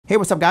Hey,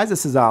 what's up guys,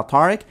 this is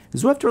Tariq.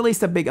 Zwift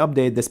released a big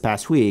update this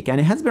past week and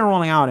it has been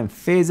rolling out in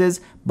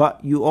phases,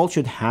 but you all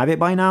should have it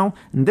by now.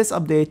 And this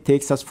update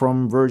takes us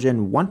from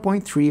version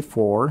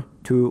 1.34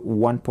 to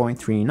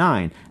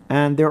 1.39.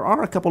 And there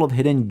are a couple of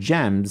hidden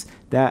gems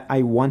that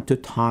I want to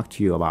talk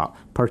to you about,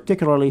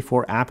 particularly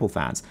for Apple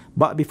fans.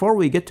 But before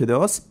we get to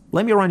those,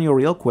 let me run you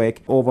real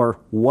quick over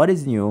what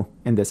is new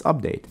in this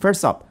update.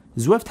 First up,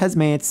 Zwift has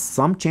made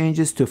some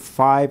changes to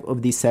 5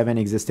 of the 7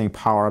 existing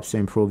power-ups to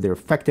improve their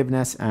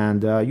effectiveness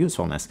and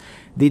usefulness.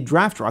 The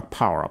Draft Rock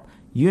power-up,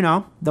 you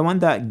know, the one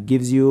that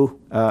gives you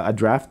a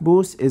draft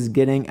boost, is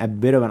getting a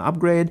bit of an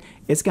upgrade.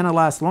 It's gonna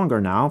last longer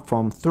now,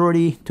 from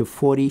 30 to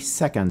 40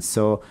 seconds,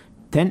 so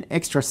 10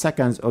 extra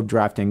seconds of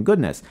drafting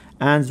goodness.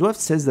 And Zwift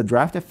says the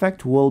draft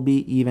effect will be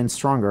even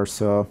stronger,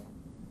 so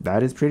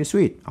that is pretty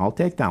sweet. I'll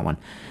take that one.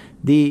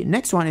 The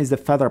next one is the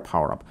Feather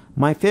power-up,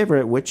 my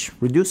favorite, which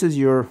reduces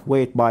your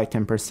weight by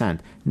 10%.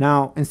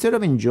 Now, instead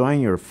of enjoying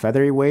your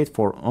feathery weight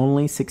for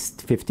only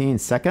 15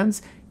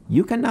 seconds,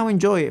 you can now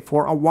enjoy it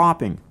for a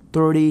whopping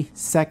 30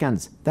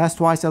 seconds. That's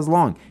twice as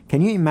long.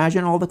 Can you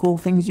imagine all the cool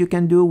things you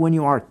can do when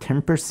you are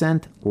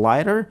 10%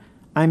 lighter?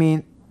 I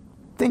mean,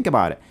 think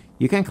about it.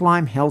 You can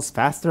climb hills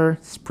faster,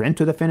 sprint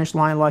to the finish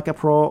line like a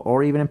pro,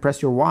 or even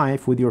impress your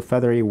wife with your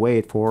feathery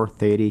weight for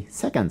 30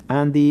 seconds.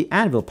 And the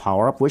Anvil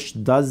power-up,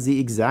 which does the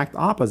exact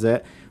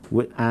opposite,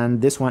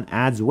 and this one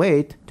adds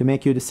weight to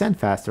make you descend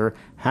faster,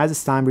 has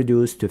its time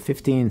reduced to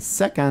 15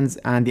 seconds,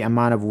 and the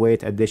amount of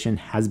weight addition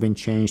has been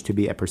changed to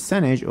be a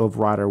percentage of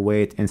rider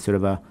weight instead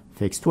of a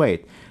fixed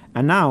weight.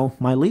 And now,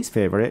 my least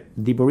favorite,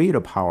 the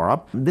Burrito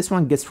power-up. This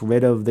one gets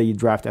rid of the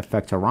draft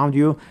effect around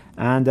you,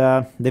 and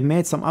they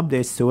made some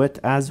updates to it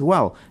as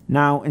well.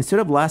 Now,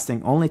 instead of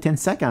lasting only 10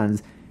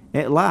 seconds,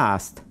 it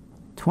lasts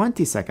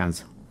 20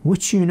 seconds,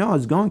 which you know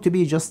is going to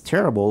be just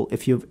terrible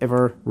if you've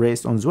ever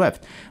raced on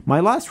Zwift. My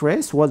last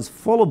race was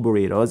full of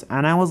burritos,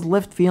 and I was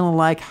left feeling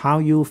like how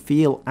you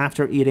feel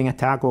after eating a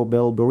Taco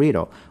Bell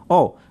burrito.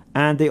 Oh,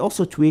 and they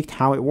also tweaked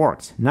how it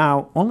works.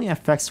 Now, only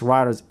affects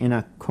riders in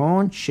a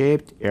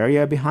cone-shaped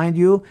area behind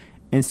you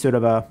instead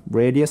of a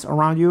radius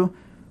around you,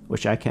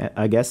 which I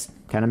guess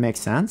kind of makes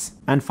sense.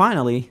 And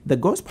finally, the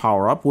Ghost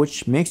power-up,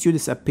 which makes you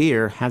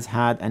disappear, has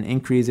had an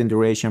increase in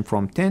duration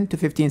from 10 to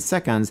 15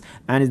 seconds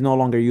and is no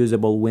longer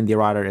usable when the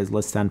rider is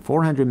less than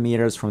 400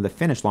 meters from the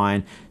finish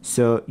line,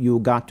 so you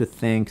got to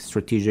think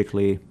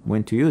strategically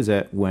when to use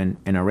it when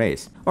in a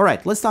race.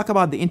 Alright, let's talk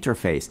about the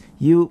interface.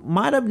 You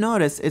might have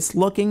noticed it's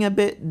looking a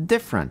bit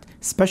different,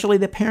 especially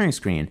the pairing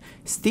screen.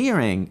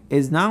 Steering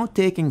is now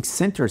taking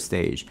center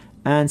stage,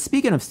 and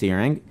speaking of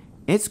steering,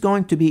 it's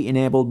going to be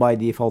enabled by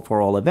default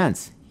for all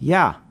events.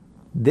 Yeah,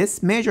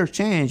 this major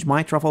change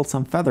might ruffle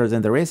some feathers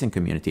in the racing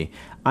community.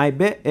 I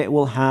bet it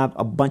will have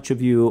a bunch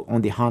of you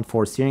on the hunt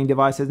for steering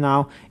devices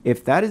now.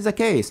 If that is the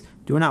case,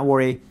 do not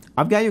worry.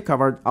 I've got you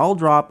covered. I'll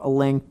drop a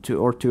link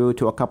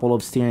to a couple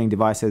of steering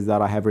devices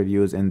that I have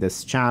reviews in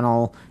this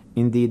channel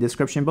in the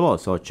description below,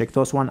 so check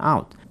those one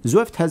out.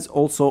 Zwift has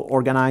also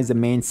organized the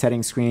main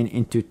setting screen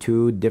into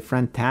 2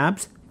 different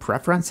tabs: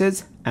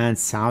 Preferences and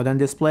Sound and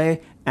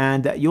Display,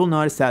 and you'll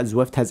notice that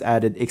Zwift has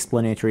added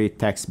explanatory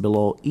text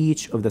below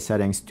each of the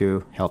settings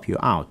to help you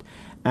out.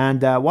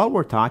 And while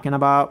we're talking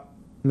about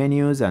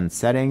menus and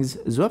settings,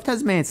 Zwift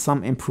has made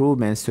some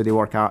improvements to the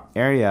workout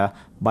area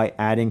by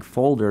adding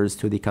folders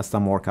to the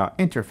custom workout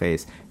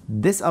interface.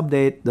 This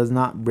update does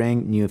not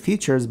bring new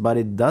features, but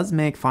it does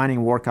make finding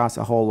workouts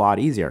a whole lot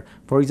easier.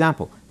 For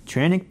example,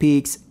 Training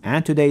Peaks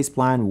and Today's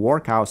Plan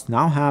workouts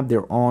now have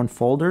their own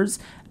folders,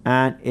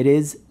 and it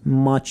is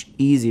much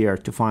easier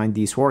to find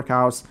these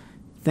workouts.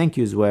 Thank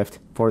you, Zwift,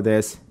 for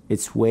this.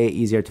 It's way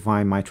easier to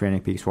find my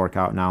Training Peaks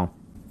workout now.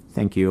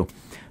 Thank you.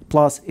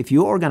 Plus, if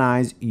you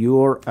organize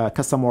your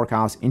custom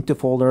workouts into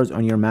folders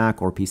on your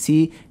Mac or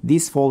PC,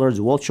 these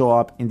folders will show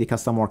up in the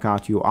custom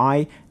workout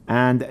UI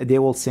and they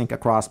will sync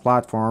across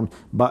platforms.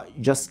 But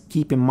just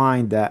keep in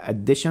mind that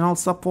additional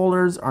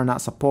subfolders are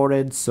not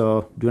supported,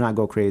 so do not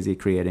go crazy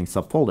creating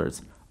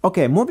subfolders.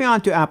 Okay, moving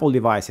on to Apple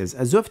devices.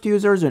 As Zwift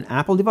users on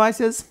Apple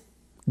devices,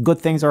 good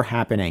things are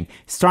happening.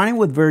 Starting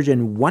with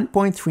version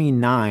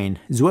 1.39,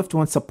 Zwift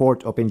won't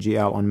support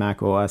OpenGL on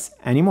macOS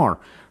anymore.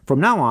 From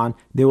now on,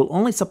 they will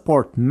only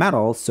support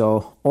Metal,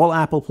 so all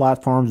Apple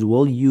platforms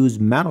will use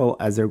Metal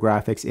as their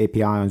graphics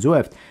API on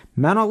Zwift.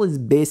 Metal is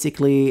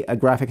basically a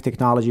graphic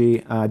technology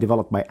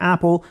developed by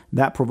Apple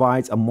that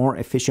provides a more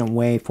efficient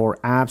way for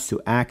apps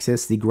to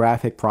access the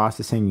graphic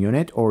processing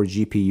unit, or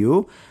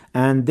GPU,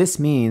 and this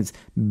means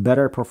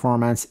better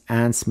performance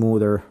and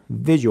smoother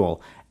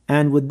visual.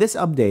 And with this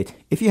update,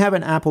 if you have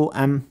an Apple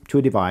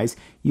M2 device,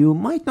 you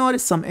might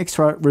notice some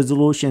extra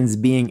resolutions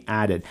being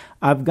added.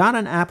 I've got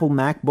an Apple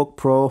MacBook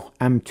Pro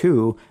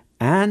M2,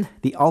 and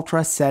the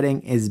Ultra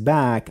setting is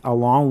back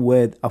along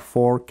with a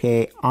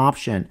 4K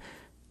option.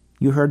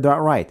 You heard that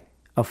right,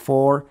 a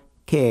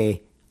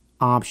 4K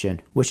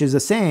option, which is the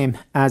same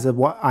as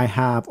what I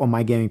have on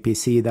my gaming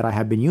PC that I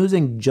have been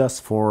using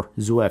just for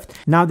Zwift.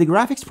 Now the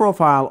graphics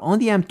profile on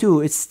the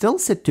M2 is still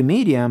set to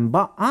medium,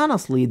 but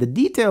honestly the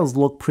details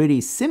look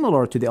pretty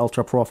similar to the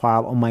Ultra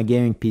profile on my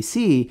gaming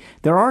PC.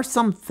 There are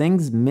some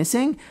things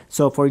missing.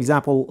 So for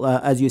example,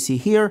 as you see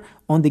here,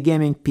 on the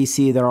gaming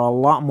PC there are a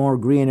lot more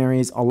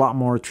greeneries, a lot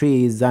more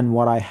trees than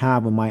what I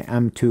have on my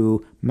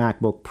M2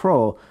 MacBook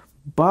Pro.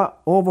 But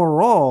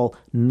overall,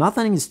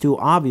 nothing is too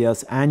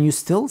obvious, and you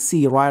still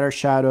see rider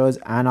shadows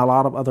and a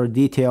lot of other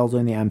details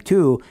in the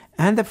M2,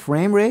 and the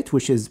frame rate,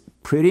 which is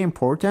pretty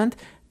important,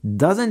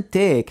 doesn't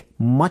take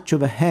much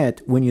of a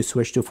hit when you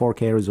switch to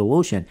 4K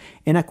resolution.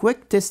 In a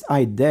quick test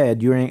I did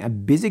during a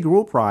busy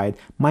group ride,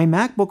 my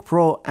MacBook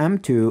Pro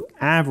M2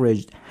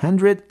 averaged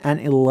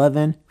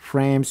 111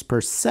 frames per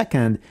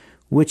second,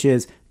 which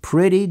is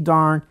pretty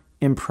darn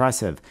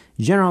impressive.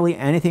 Generally,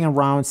 anything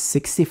around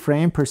 60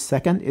 frames per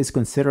second is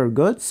considered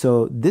good,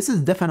 so this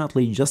is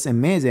definitely just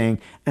amazing,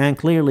 and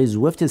clearly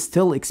Zwift is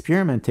still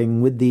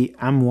experimenting with the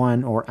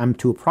M1 or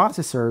M2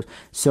 processors,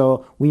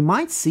 so we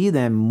might see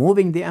them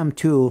moving the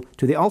M2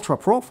 to the Ultra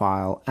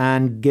profile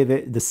and give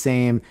it the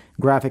same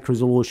graphic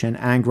resolution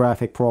and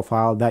graphic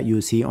profile that you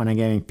see on a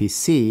gaming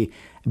PC,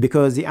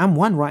 because the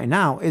M1 right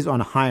now is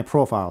on a high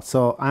profile,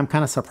 so I'm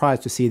kind of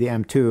surprised to see the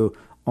M2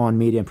 on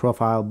medium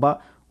profile,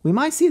 but we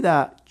might see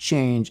that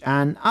change,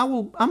 and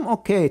I'm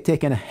okay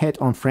taking a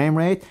hit on frame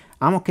rate.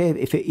 I'm okay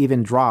if it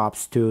even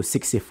drops to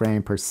 60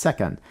 frames per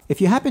second. If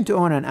you happen to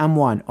own an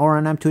M1 or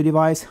an M2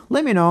 device,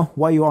 let me know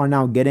what you are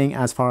now getting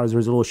as far as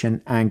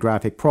resolution and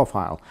graphic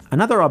profile.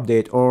 Another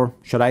update, or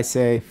should I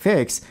say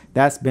fix,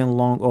 that's been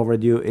long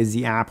overdue is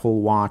the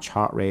Apple Watch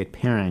heart rate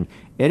pairing.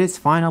 It is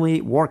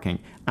finally working,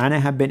 and I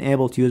have been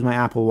able to use my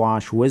Apple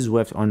Watch with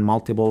Zwift on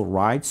multiple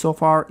rides so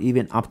far,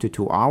 even up to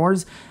 2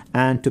 hours.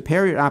 And to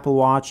pair your Apple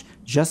Watch,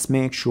 just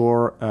make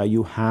sure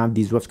you have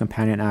the Zwift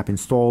Companion app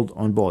installed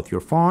on both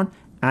your phone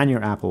and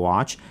your Apple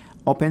Watch.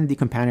 Open the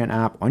Companion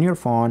app on your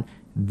phone,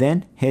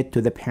 then hit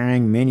to the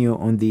pairing menu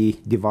on the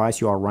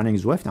device you are running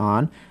Zwift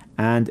on,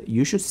 and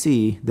you should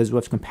see the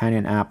Zwift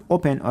Companion app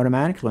open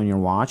automatically on your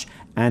watch,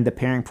 and the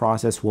pairing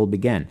process will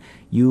begin.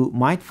 You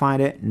might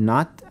find it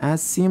not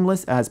as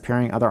seamless as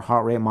pairing other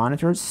heart rate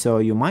monitors, so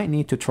you might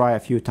need to try a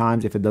few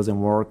times if it doesn't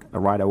work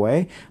right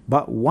away,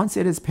 but once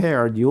it is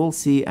paired, you will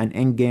see an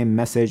in-game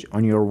message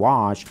on your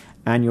watch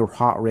and your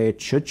heart rate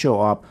should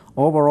show up.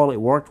 Overall, it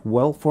worked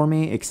well for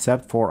me,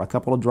 except for a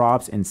couple of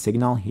drops in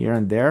signal here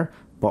and there,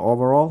 but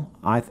overall,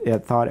 I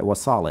thought it was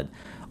solid.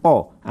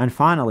 Oh, and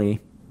finally,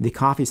 the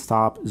Coffee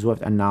Stop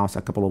Zwift announced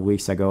a couple of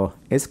weeks ago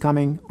is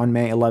coming on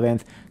May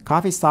 11th.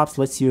 Coffee Stops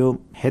lets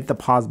you hit the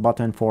pause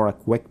button for a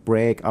quick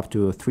break up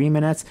to 3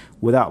 minutes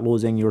without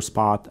losing your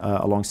spot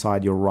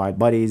alongside your ride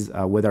buddies,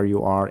 whether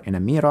you are in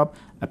a meetup,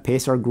 a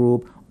pacer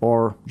group,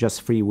 or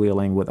just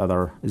freewheeling with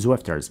other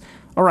Zwifters.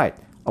 All right.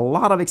 A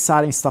lot of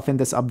exciting stuff in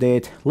this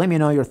update. Let me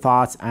know your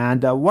thoughts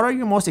and what are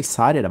you most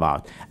excited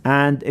about?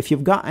 And if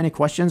you've got any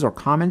questions or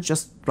comments,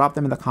 just drop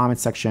them in the comment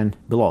section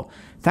below.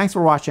 Thanks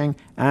for watching,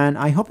 and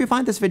I hope you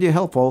find this video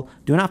helpful.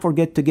 Do not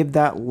forget to give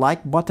that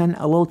like button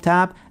a little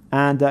tap,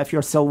 and if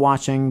you're still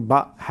watching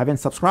but haven't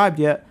subscribed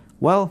yet,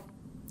 well,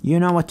 you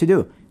know what to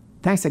do.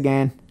 Thanks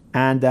again,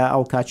 and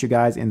I'll catch you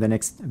guys in the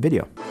next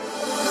video.